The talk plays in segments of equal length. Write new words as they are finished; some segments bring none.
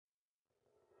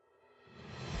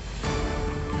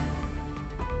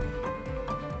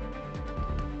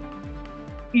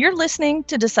You're listening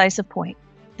to Decisive Point.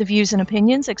 The views and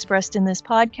opinions expressed in this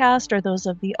podcast are those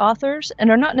of the authors and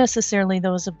are not necessarily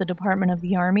those of the Department of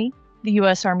the Army, the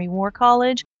U.S. Army War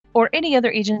College, or any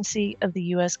other agency of the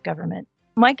U.S. government.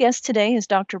 My guest today is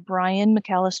Dr. Brian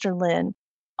McAllister Linn,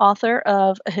 author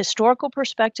of A Historical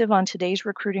Perspective on Today's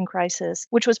Recruiting Crisis,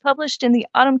 which was published in the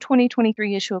autumn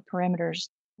 2023 issue of Parameters.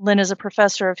 Linn is a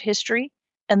professor of history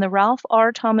and the Ralph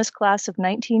R. Thomas Class of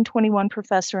 1921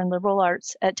 professor in liberal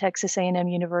arts at Texas A&M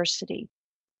University.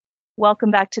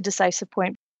 Welcome back to Decisive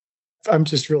Point. I'm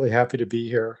just really happy to be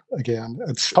here again.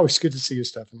 It's always good to see you,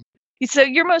 Stephanie. So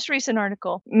your most recent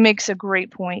article makes a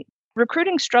great point.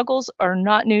 Recruiting struggles are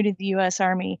not new to the U.S.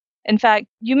 Army. In fact,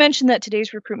 you mentioned that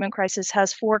today's recruitment crisis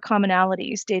has 4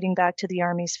 commonalities dating back to the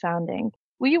Army's founding.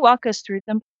 Will you walk us through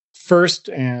them? First,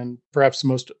 and perhaps the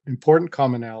most important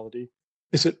commonality,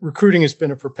 is that recruiting has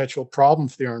been a perpetual problem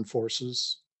for the armed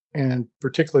forces, and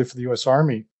particularly for the U.S.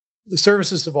 Army. The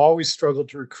services have always struggled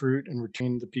to recruit and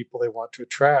retain the people they want to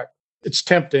attract. It's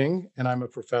tempting, and I'm a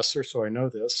professor, so I know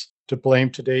this, to blame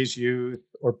today's youth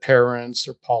or parents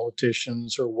or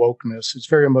politicians or wokeness. It's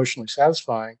very emotionally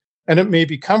satisfying. And it may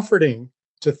be comforting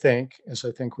to think, as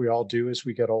I think we all do as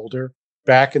we get older,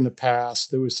 back in the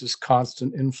past, there was this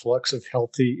constant influx of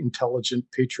healthy, intelligent,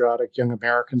 patriotic young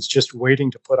Americans just waiting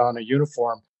to put on a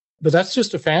uniform. But that's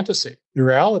just a fantasy. The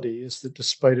reality is that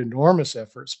despite enormous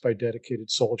efforts by dedicated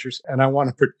soldiers, and I want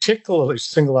to particularly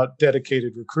single out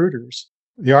dedicated recruiters,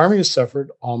 the Army has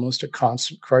suffered almost a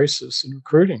constant crisis in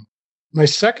recruiting. My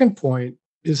second point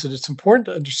is that it's important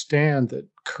to understand that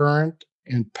current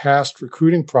and past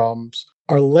recruiting problems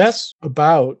are less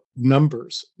about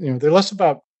numbers. They're less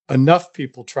about enough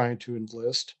people trying to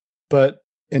enlist, but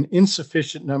an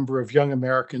insufficient number of young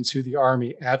Americans who the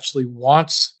Army actually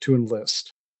wants to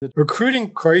enlist. The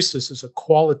recruiting crisis is a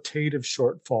qualitative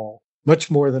shortfall,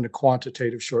 much more than a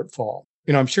quantitative shortfall.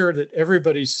 I'm sure that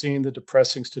everybody's seen the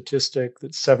depressing statistic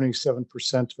that 77%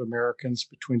 of Americans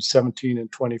between 17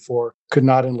 and 24 could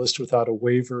not enlist without a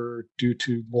waiver due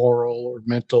to moral or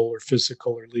mental or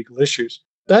physical or legal issues.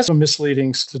 That's a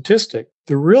misleading statistic.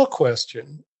 The real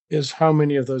question is how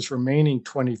many of those remaining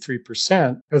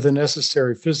 23% have the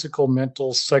necessary physical,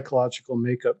 mental, psychological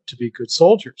makeup to be good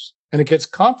soldiers. And it gets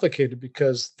complicated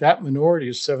because that minority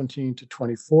of 17 to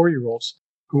 24-year-olds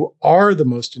who are the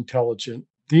most intelligent,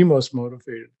 the most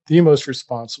motivated, the most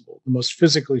responsible, the most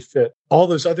physically fit, all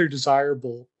those other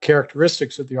desirable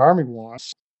characteristics that the Army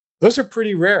wants, those are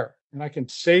pretty rare. And I can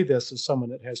say this as someone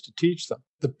that has to teach them.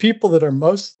 The people that are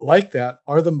most like that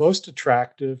are the most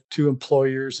attractive to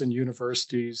employers and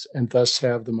universities and thus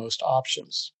have the most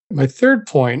options. My third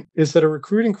point is that a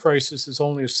recruiting crisis is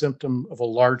only a symptom of a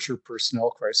larger personnel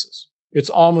crisis. It's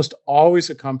almost always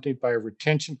accompanied by a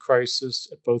retention crisis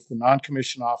at both the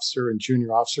non-commissioned officer and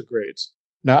junior officer grades.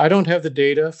 Now, I don't have the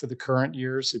data for the current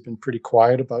years. They've been pretty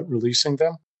quiet about releasing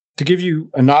them. To give you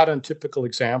a not untypical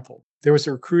example, there was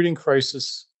a recruiting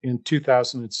crisis in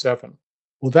 2007.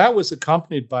 Well, that was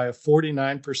accompanied by a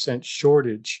 49%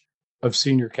 shortage of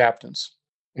senior captains.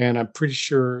 And I'm pretty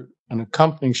sure an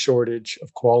accompanying shortage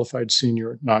of qualified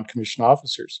senior non-commissioned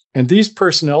officers. And these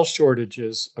personnel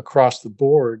shortages across the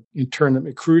board, in turn, that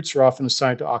recruits are often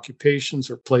assigned to occupations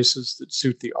or places that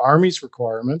suit the Army's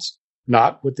requirements,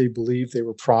 not what they believe they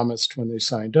were promised when they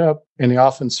signed up. And they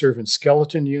often serve in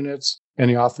skeleton units, and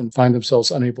they often find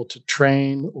themselves unable to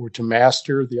train or to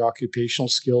master the occupational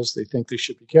skills they think they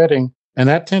should be getting. And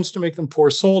that tends to make them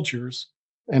poor soldiers,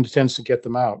 and it tends to get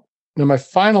them out. Now, my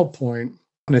final point,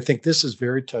 and I think this is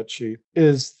very touchy,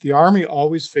 is the Army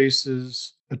always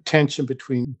faces a tension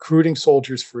between recruiting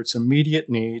soldiers for its immediate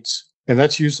needs, and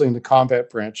that's usually in the combat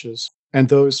branches, and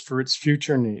those for its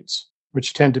future needs,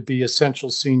 which tend to be essential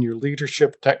senior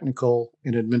leadership, technical,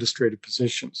 and administrative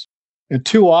positions. And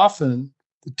too often,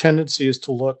 the tendency is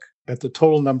to look at the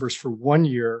total numbers for 1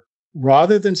 year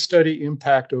rather than study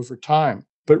impact over time.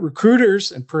 But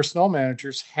recruiters and personnel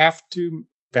managers have to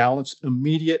balance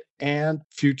immediate and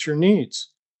future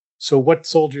needs. So what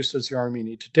soldiers does the Army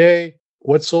need today?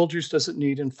 What soldiers does it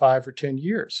need in 5 or 10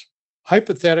 years?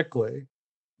 Hypothetically,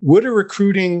 would a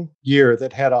recruiting year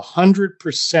that had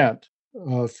 100%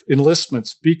 of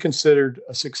enlistments be considered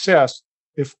a success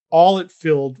if all it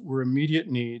filled were immediate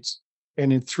needs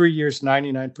and in 3 years,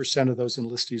 99% of those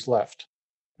enlistees left?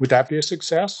 Would that be a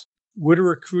success? Would a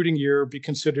recruiting year be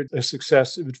considered a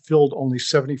success if it filled only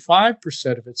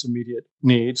 75% of its immediate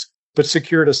needs, but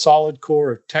secured a solid core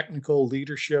of technical,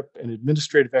 leadership, and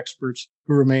administrative experts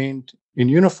who remained in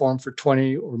uniform for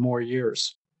 20 or more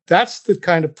years? That's the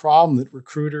kind of problem that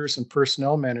recruiters and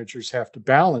personnel managers have to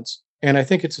balance. And I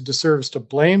think it's a disservice to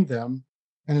blame them.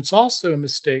 And it's also a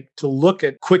mistake to look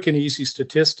at quick and easy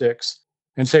statistics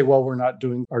and say, well, we're not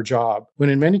doing our job,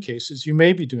 when in many cases, you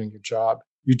may be doing your job.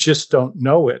 You just don't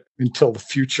know it until the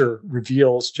future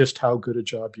reveals just how good a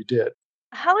job you did.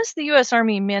 How has the U.S.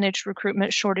 Army managed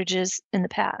recruitment shortages in the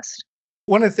past?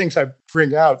 One of the things I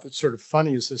bring out that's sort of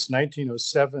funny is this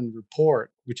 1907 report,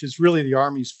 which is really the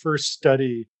Army's first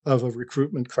study of a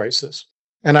recruitment crisis.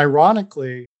 And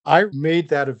ironically, I made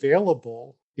that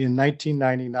available in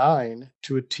 1999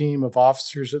 to a team of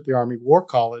officers at the Army War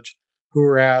College who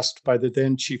were asked by the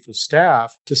then Chief of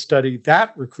Staff to study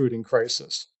that recruiting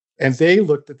crisis. And they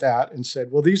looked at that and said,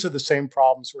 well, these are the same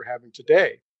problems we're having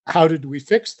today. How did we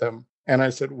fix them? And I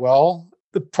said, well,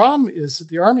 the problem is that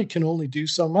the Army can only do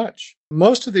so much.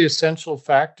 Most of the essential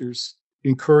factors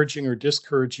encouraging or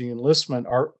discouraging enlistment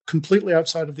are completely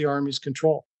outside of the Army's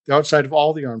control, outside of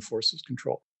all the armed forces'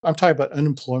 control. I'm talking about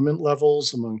unemployment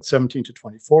levels among 17 to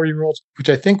 24-year-olds, which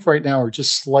I think right now are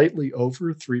just slightly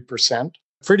over 3%.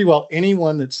 Pretty well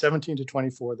anyone that's 17 to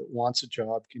 24 that wants a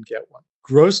job can get one.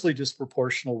 Grossly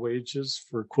disproportional wages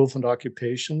for equivalent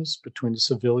occupations between the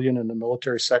civilian and the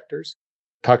military sectors.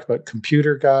 Talk about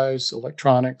computer guys,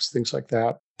 electronics, things like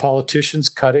that. Politicians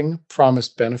cutting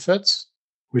promised benefits,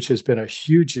 which has been a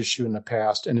huge issue in the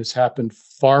past and has happened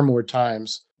far more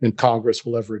times than Congress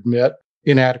will ever admit.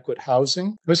 Inadequate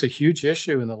housing was a huge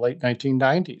issue in the late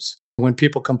 1990s. When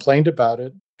people complained about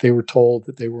it, they were told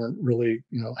that they weren't really,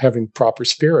 having proper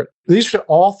spirit. These are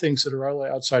all things that are really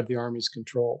outside the Army's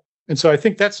control. And so I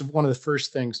think that's one of the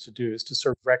first things to do is to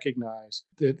sort of recognize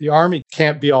that the Army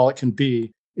can't be all it can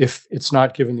be if it's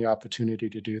not given the opportunity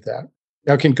to do that.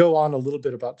 Now, I can go on a little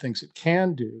bit about things it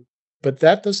can do, but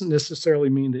that doesn't necessarily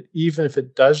mean that even if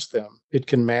it does them, it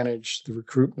can manage the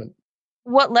recruitment.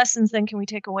 What lessons then can we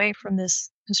take away from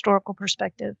this historical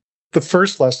perspective? The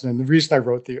first lesson, and the reason I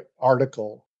wrote the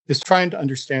article, is trying to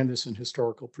understand this in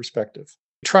historical perspective.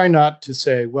 Try not to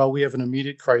say, well, we have an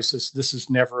immediate crisis. This has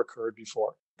never occurred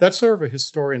before. That's sort of a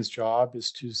historian's job,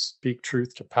 is to speak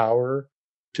truth to power,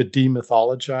 to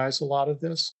demythologize a lot of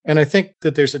this. And I think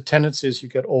that there's a tendency as you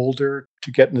get older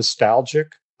to get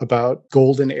nostalgic about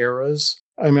golden eras.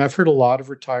 I mean, I've heard a lot of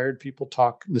retired people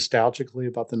talk nostalgically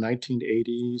about the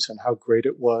 1980s and how great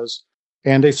it was.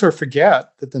 And they sort of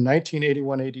forget that the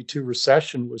 1981-82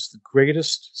 recession was the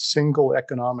greatest single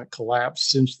economic collapse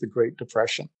since the Great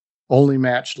Depression, only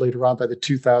matched later on by the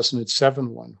 2007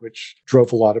 one, which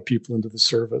drove a lot of people into the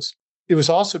service. It was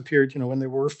also a period, when there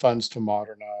were funds to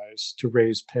modernize, to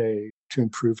raise pay, to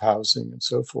improve housing, and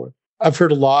so forth. I've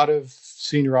heard a lot of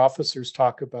senior officers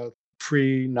talk about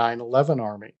pre-9/11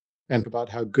 Army and about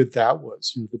how good that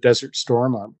was, the Desert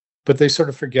Storm Army. But they sort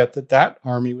of forget that that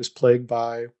Army was plagued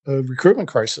by a recruitment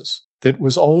crisis that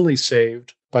was only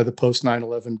saved by the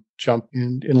post-9/11 jump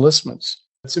in enlistments.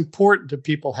 It's important that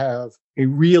people have a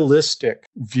realistic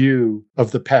view of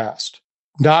the past,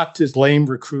 not to blame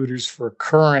recruiters for a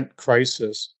current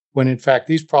crisis when, in fact,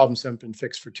 these problems haven't been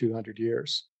fixed for 200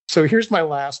 years. So here's my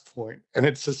last point, and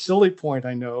it's a silly point,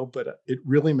 I know, but it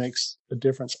really makes a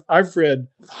difference. I've read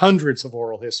hundreds of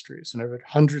oral histories, and I've read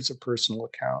hundreds of personal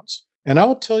accounts. And I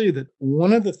will tell you that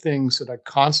one of the things that I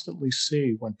constantly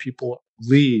see when people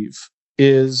leave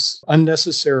is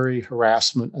unnecessary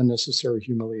harassment, unnecessary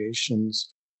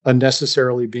humiliations,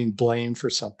 unnecessarily being blamed for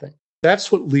something.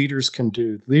 That's what leaders can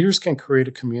do. Leaders can create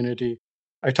a community.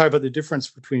 I talk about the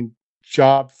difference between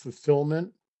job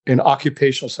fulfillment and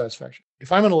occupational satisfaction.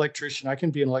 If I'm an electrician, I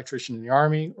can be an electrician in the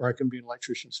Army, or I can be an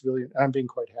electrician civilian, and I'm being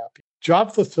quite happy.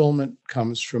 Job fulfillment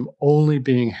comes from only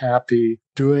being happy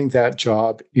doing that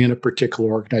job in a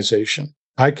particular organization.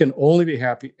 I can only be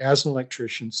happy as an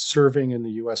electrician serving in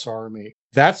the U.S. Army.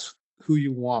 That's who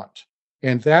you want.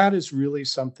 And that is really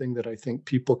something that I think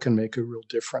people can make a real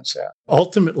difference at.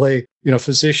 Ultimately,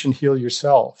 physician, heal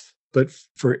yourself. But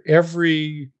for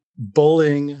every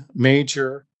bullying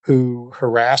major who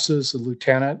harasses a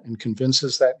lieutenant and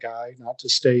convinces that guy not to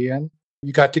stay in,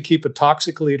 you got to keep a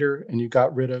toxic leader and you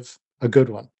got rid of a good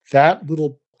one. That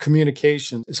little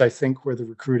communication is, I think, where the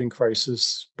recruiting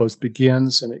crisis both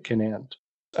begins and it can end.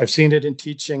 I've seen it in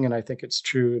teaching, and I think it's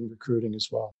true in recruiting as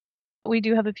well. We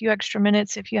do have a few extra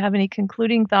minutes if you have any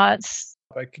concluding thoughts.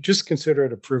 I could just consider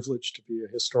it a privilege to be a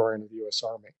historian of the U.S.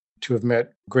 Army, to have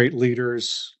met great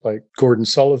leaders like Gordon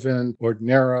Sullivan,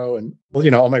 Ordinaro, and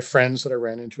all my friends that I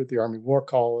ran into at the Army War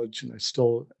College and I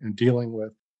still am dealing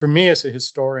with. For me as a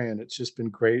historian, it's just been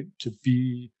great to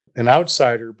be an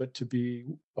outsider, but to be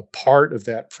a part of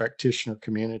that practitioner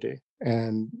community.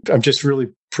 And I'm just really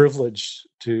privileged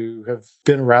to have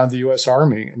been around the U.S.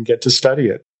 Army and get to study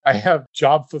it. I have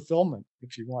job fulfillment,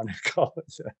 if you want to call it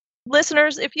that.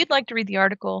 Listeners, if you'd like to read the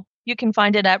article, you can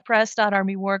find it at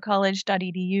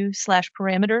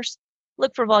press.armywarcollege.edu/parameters.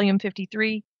 Look for volume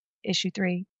 53. Issue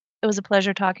 3. It was a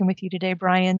pleasure talking with you today,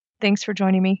 Brian. Thanks for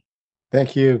joining me.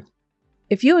 Thank you.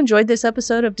 If you enjoyed this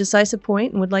episode of Decisive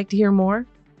Point and would like to hear more,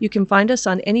 you can find us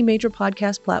on any major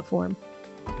podcast platform.